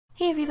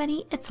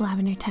everybody, it's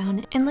Lavender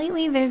Town, and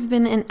lately there's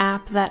been an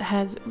app that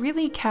has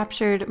really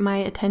captured my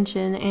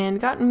attention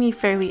and gotten me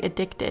fairly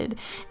addicted,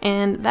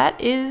 and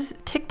that is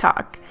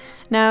TikTok.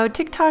 Now,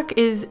 TikTok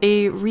is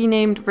a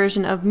renamed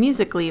version of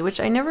Musical.ly, which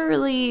I never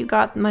really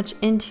got much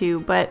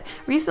into, but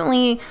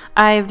recently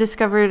I've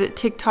discovered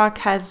TikTok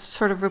has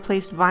sort of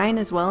replaced Vine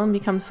as well and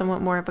become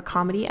somewhat more of a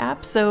comedy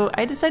app. So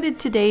I decided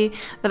today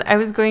that I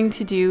was going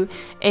to do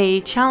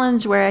a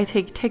challenge where I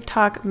take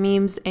TikTok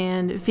memes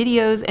and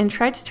videos and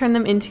try to turn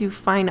them into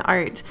fine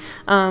art.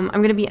 I'm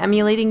going to be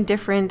emulating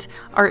different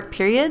art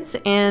periods,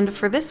 and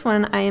for this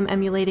one I am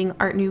emulating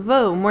Art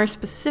Nouveau, more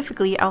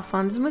specifically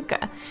Alphonse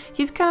Mucha.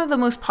 He's kind of the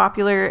most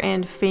popular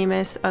and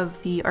famous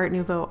of the Art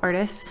Nouveau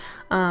artists,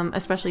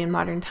 especially in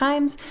modern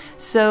times,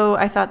 so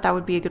I thought that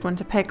would be a good one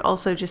to pick,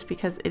 also just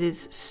because it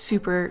is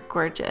super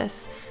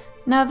gorgeous.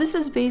 Now, this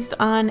is based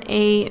on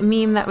a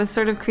meme that was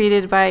sort of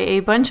created by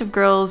a bunch of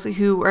girls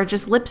who are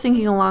just lip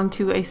syncing along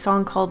to a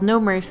song called No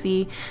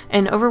Mercy,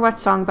 an Overwatch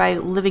song by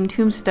Living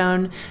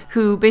Tombstone,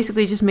 who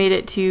basically just made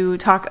it to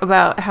talk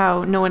about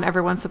how no one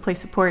ever wants to play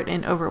support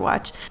in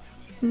Overwatch.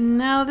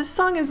 Now, this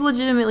song is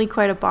legitimately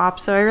quite a bop,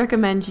 so I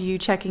recommend you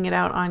checking it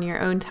out on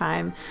your own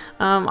time.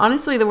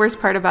 Honestly, the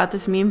worst part about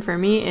this meme for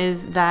me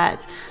is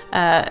that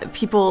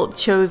people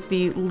chose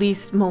the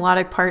least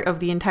melodic part of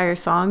the entire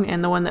song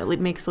and the one that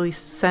makes the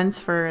least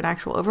sense for an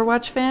actual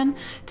Overwatch fan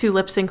to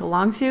lip sync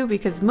along to,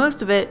 because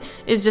most of it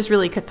is just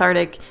really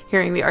cathartic,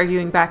 hearing the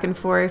arguing back and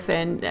forth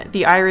and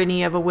the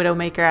irony of a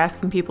Widowmaker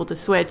asking people to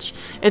switch.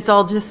 It's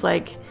all just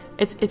like,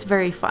 it's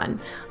very fun.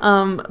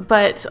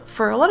 But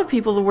for a lot of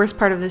people, the worst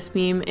part of this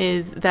meme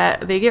is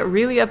that they get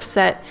really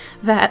upset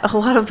that a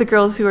lot of the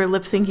girls who are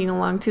lip syncing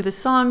along to the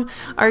song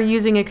are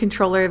using a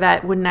controller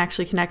that wouldn't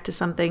actually connect to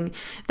something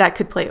that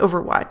could play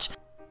Overwatch.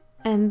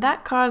 And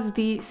that caused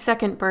the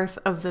second birth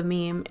of the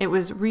meme. It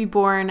was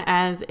reborn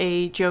as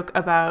a joke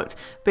about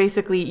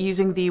basically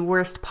using the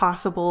worst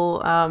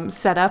possible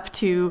setup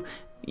to,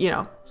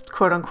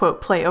 quote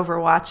unquote, play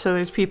Overwatch. So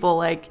there's people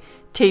like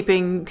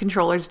taping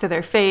controllers to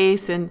their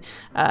face and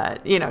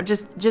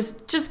just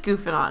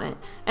goofing on it.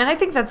 And I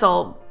think that's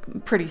all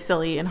pretty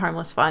silly and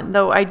harmless fun,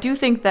 though I do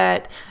think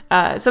that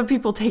some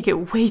people take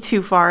it way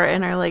too far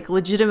and are like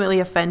legitimately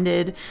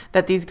offended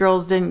that these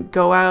girls didn't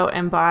go out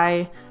and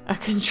buy a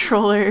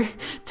controller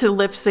to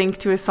lip sync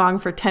to a song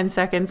for 10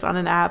 seconds on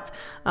an app,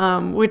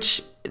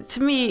 which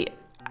to me,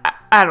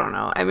 I don't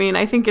know. I mean,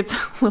 I think it's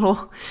a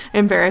little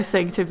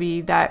embarrassing to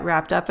be that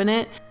wrapped up in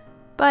it.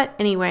 But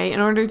anyway, in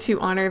order to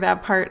honor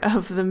that part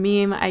of the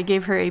meme, I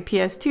gave her a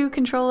PS2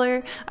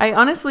 controller. I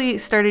honestly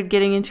started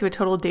getting into a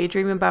total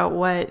daydream about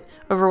what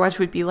Overwatch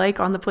would be like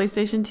on the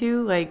PlayStation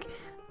 2. Like,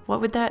 what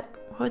would that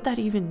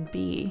even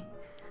be?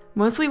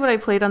 Mostly what I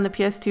played on the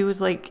PS2 was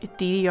like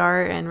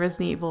DDR and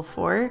Resident Evil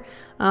 4.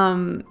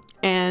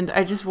 And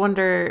I just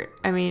wonder,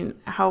 I mean,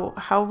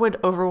 how would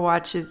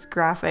Overwatch's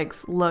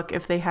graphics look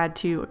if they had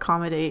to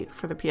accommodate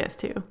for the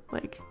PS2?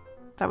 Like,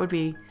 that would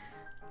be,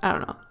 I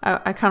don't know.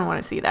 I kind of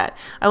want to see that.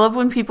 I love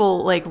when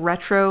people like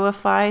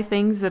retroify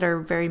things that are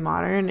very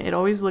modern. It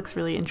always looks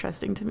really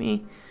interesting to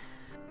me.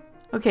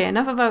 Okay,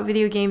 enough about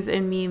video games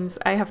and memes.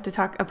 I have to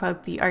talk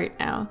about the art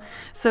now.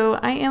 So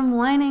I am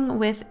lining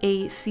with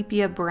a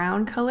sepia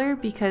brown color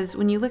because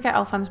when you look at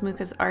Alphonse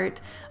Mucha's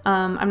art,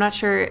 I'm not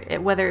sure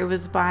whether it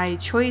was by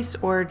choice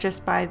or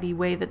just by the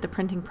way that the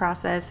printing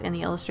process and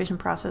the illustration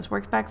process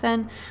worked back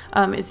then.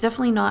 It's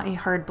definitely not a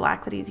hard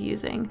black that he's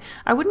using.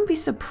 I wouldn't be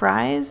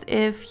surprised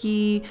if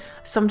he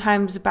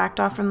sometimes backed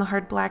off from the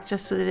hard black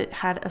just so that it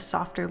had a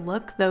softer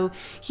look, though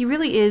he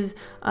really is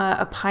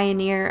a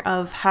pioneer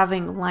of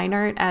having line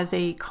art as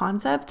a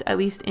concept, at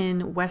least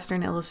in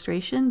Western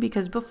illustration,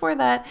 because before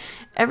that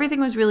everything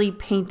was really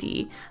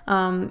painty,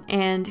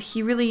 and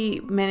he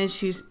really managed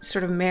to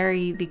sort of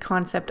marry the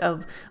concept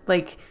of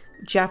like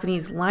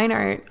Japanese line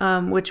art,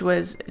 which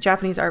was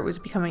Japanese art was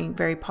becoming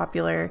very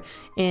popular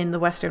in the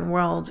Western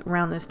world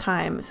around this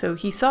time. So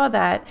he saw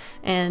that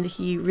and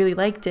he really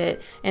liked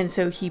it, and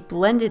so he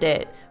blended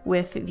it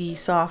with the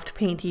soft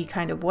painty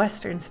kind of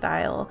Western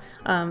style,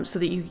 so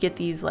that you could get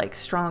these like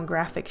strong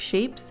graphic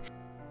shapes.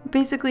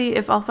 Basically,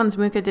 if Alphonse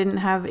Mucha didn't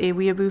have a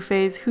weeaboo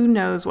phase, who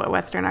knows what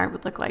Western art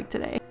would look like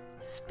today.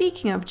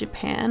 Speaking of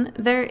Japan,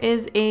 there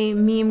is a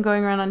meme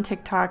going around on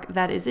TikTok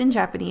that is in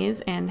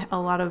Japanese, and a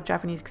lot of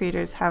Japanese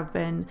creators have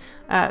been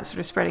sort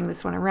of spreading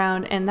this one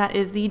around, and that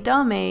is the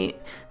Dame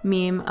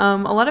meme.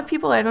 A lot of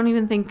people, I don't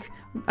even think,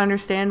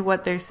 understand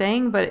what they're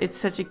saying, but it's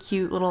such a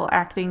cute little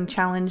acting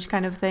challenge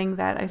kind of thing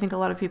that I think a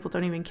lot of people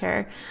don't even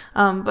care.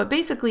 But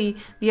basically,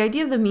 the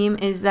idea of the meme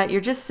is that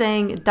you're just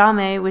saying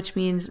Dame, which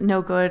means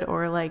no good,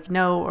 or like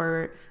no,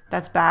 or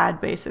that's bad,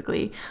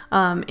 basically,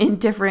 in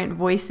different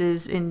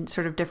voices, in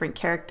sort of different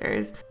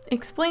characters.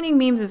 Explaining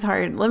memes is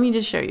hard. Let me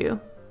just show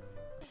you.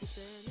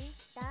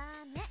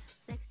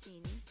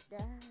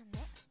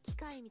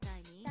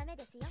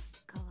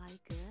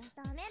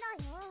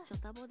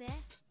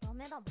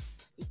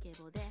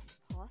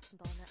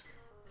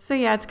 So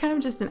yeah, it's kind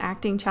of just an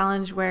acting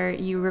challenge where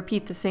you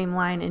repeat the same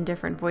line in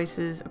different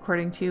voices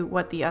according to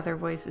what the other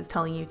voice is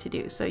telling you to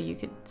do. So you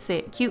could say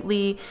it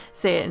cutely,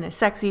 say it in a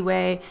sexy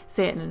way,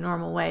 say it in a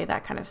normal way,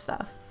 that kind of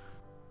stuff.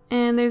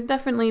 And there's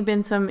definitely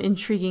been some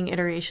intriguing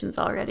iterations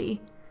already.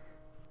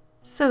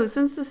 So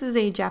since this is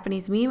a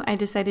Japanese meme, I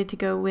decided to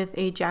go with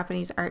a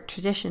Japanese art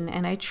tradition,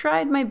 and I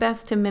tried my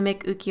best to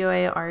mimic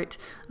ukiyo-e art,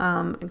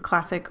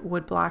 classic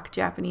woodblock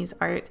Japanese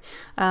art.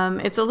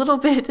 It's a little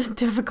bit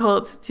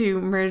difficult to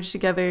merge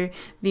together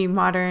the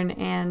modern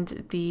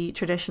and the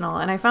traditional,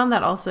 and I found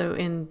that also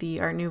in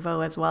the Art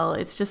Nouveau as well.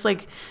 It's just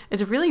like,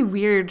 it's really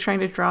weird trying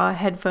to draw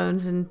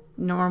headphones and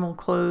normal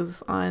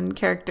clothes on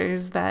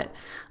characters that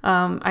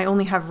I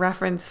only have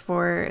reference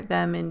for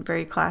them in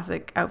very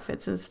classic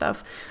outfits and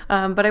stuff.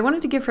 But I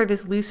wanted to give her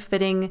this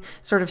loose-fitting,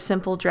 sort of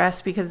simple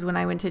dress because when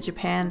I went to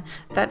Japan,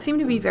 that seemed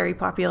to be very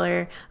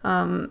popular.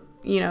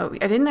 You know,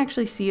 I didn't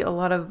actually see a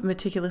lot of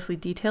meticulously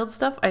detailed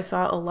stuff. I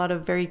saw a lot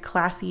of very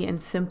classy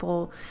and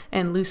simple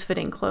and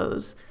loose-fitting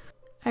clothes.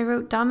 I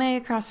wrote Dame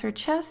across her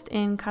chest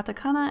in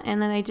katakana, and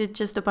then I did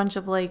just a bunch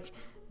of like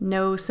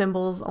no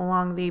symbols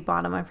along the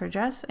bottom of her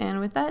dress,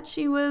 and with that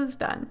she was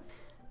done.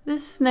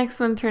 This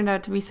next one turned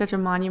out to be such a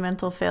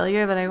monumental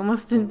failure that I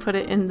almost didn't put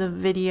it in the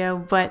video,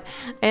 but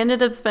I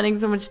ended up spending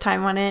so much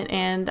time on it,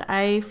 and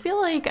I feel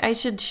like I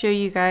should show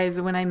you guys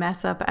when I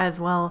mess up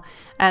as well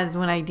as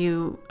when I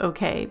do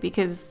okay,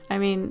 because, I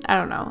mean, I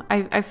don't know.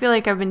 I feel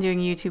like I've been doing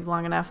YouTube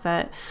long enough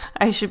that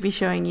I should be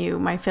showing you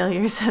my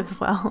failures as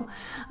well.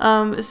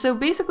 So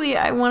basically,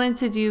 I wanted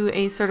to do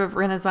a sort of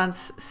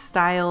Renaissance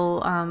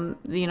style,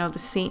 you know, the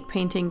saint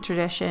painting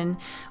tradition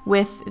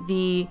with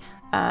the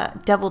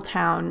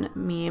Deviltown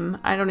meme.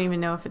 I don't even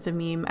know if it's a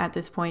meme at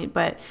this point,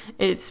 but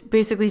it's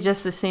basically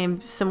just the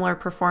same similar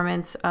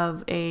performance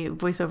of a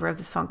voiceover of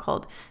the song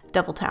called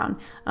Deviltown.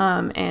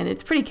 And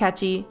it's pretty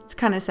catchy. It's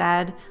kind of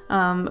sad,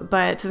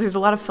 but there's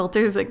a lot of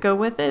filters that go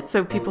with it.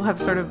 So people have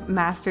sort of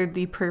mastered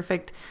the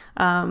perfect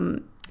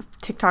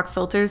TikTok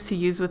filters to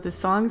use with this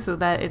song so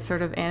that it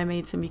sort of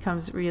animates and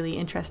becomes really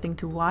interesting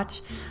to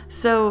watch.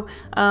 So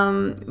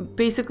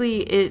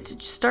basically it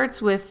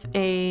starts with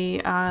a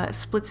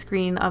split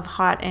screen of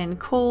hot and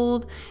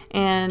cold,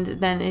 and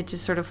then it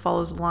just sort of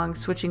follows along,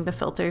 switching the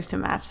filters to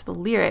match the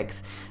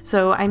lyrics.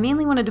 So I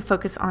mainly wanted to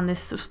focus on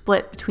this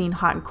split between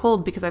hot and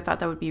cold because I thought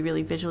that would be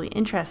really visually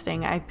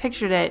interesting. I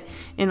pictured it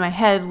in my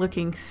head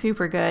looking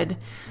super good.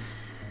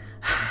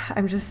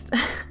 I'm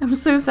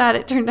so sad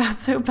it turned out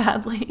so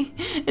badly.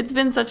 It's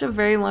been such a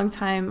very long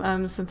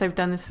time since I've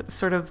done this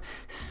sort of,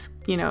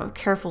 you know,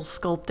 careful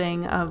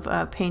sculpting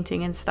of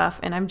painting and stuff,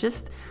 and I'm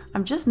just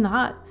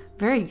not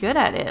very good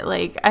at it.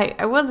 Like,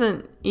 I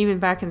wasn't even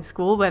back in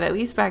school, but at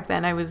least back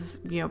then I was,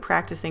 you know,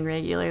 practicing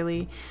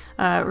regularly.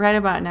 Right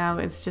about now,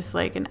 it's just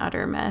like an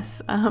utter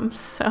mess.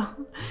 So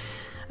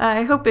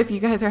I hope if you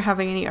guys are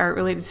having any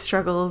art-related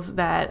struggles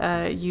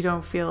that you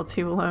don't feel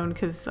too alone,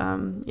 because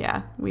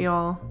yeah, we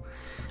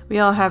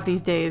all have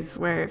these days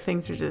where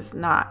things are just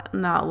not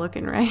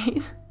looking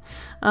right.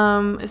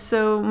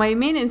 So my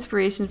main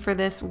inspiration for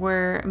this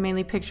were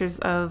mainly pictures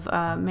of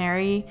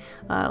Mary,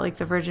 like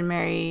the Virgin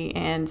Mary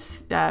and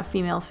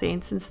female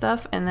saints and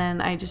stuff, and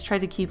then I just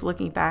tried to keep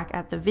looking back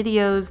at the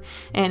videos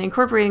and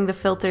incorporating the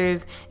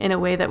filters in a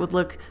way that would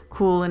look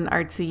cool and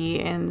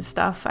artsy and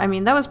stuff. I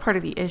mean, that was part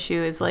of the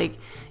issue, is like,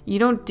 you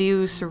don't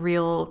do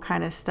surreal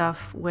kind of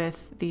stuff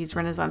with these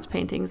Renaissance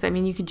paintings. I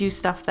mean, you could do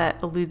stuff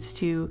that alludes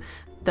to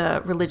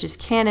the religious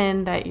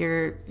canon that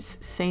you're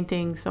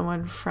sainting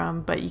someone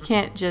from, but you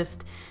can't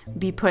just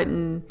be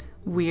putting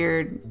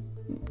weird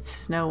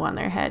snow on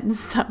their head and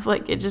stuff.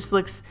 Like, it just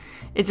looks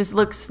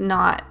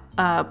not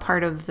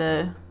part of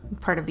the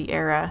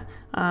era.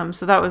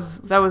 So that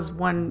was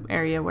one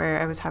area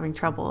where I was having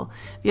trouble.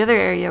 The other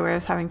area where I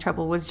was having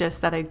trouble was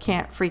just that I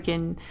can't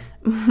freaking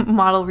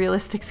model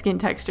realistic skin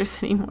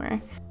textures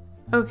anymore.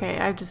 Okay,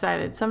 I've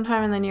decided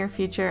sometime in the near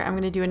future I'm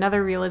going to do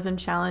another realism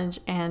challenge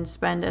and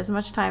spend as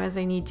much time as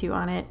I need to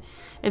on it.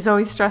 It's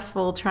always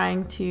stressful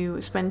trying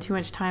to spend too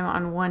much time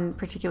on one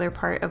particular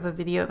part of a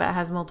video that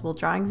has multiple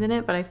drawings in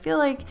it, but I feel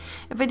like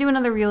if I do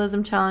another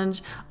realism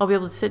challenge, I'll be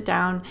able to sit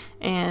down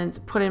and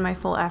put in my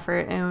full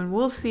effort, and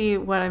we'll see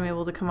what I'm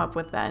able to come up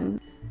with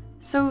then.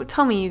 So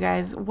tell me, you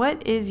guys,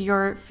 what is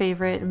your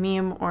favorite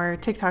meme or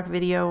TikTok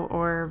video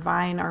or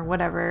Vine or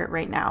whatever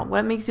right now?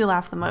 What makes you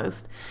laugh the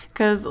most?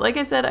 Because like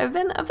I said, I've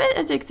been a bit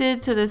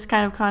addicted to this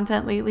kind of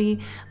content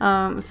lately,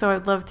 so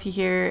I'd love to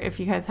hear if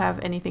you guys have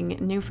anything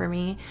new for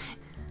me.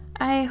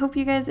 I hope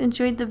you guys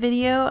enjoyed the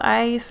video.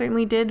 I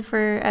certainly did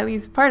for at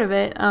least part of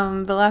it.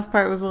 The last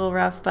part was a little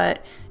rough,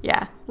 but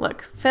yeah,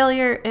 look,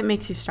 failure, it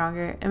makes you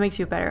stronger. It makes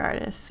you a better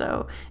artist,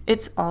 so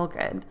it's all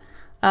good.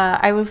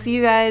 I will see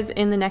you guys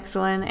in the next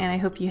one, and I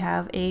hope you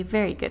have a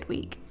very good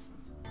week.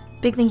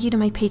 Big thank you to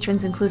my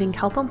patrons, including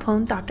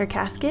Calpompone, Dr.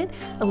 Casket,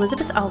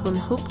 Elizabeth Album,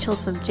 Hope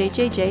Chilsum,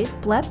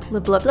 JJJ, Blep,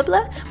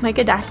 LeBlubLaBla,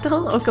 Micah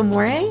Dactyl,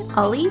 Okamore,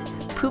 Ollie,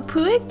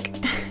 Poopuik,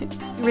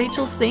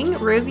 Rachel Singh,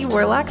 Rosie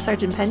Warlock,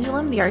 Sergeant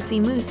Pendulum, The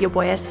Artsy Moose, Yo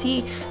Boy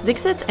ST,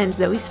 Zixit, and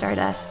Zoe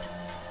Stardust.